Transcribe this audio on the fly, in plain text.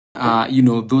you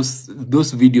know,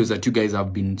 those videos that you guys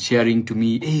have been sharing to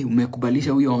me. Hey,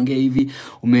 umekubalisha huyo ongea hivi,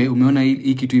 umeona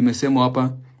hii kitu imesemwa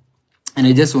hapa. And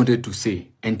I just wanted to say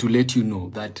and to let you know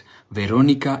that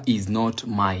Veronica is not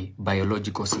my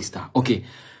biological sister. Okay,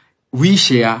 we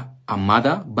share a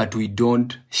mother, but we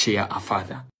don't share a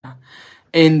father.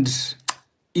 And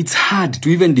it's hard to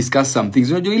even discuss some things.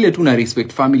 You know, ile tu na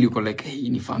respect family, uko like, hey,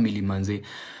 ni family manze.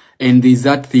 And there's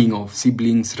that thing of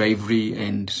siblings rivalry,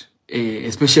 and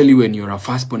especially when you're a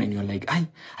firstborn and you're like,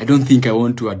 I don't think I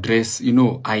want to address, you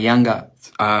know, a younger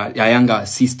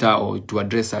sister or to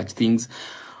address such things.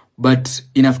 But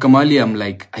in Afkamali, I'm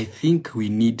like, I think we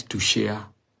need to share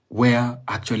where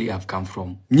actually I've come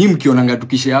from. Mkionanga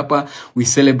tukishe hapa, we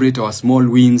celebrate our small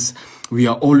wins. We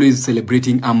are always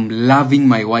celebrating. I'm loving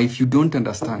my wife. You don't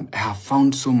understand. I have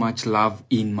found so much love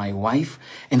in my wife.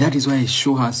 And that is why I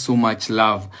show her so much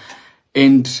love.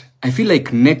 And I feel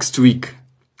like next week,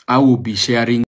 I will be sharing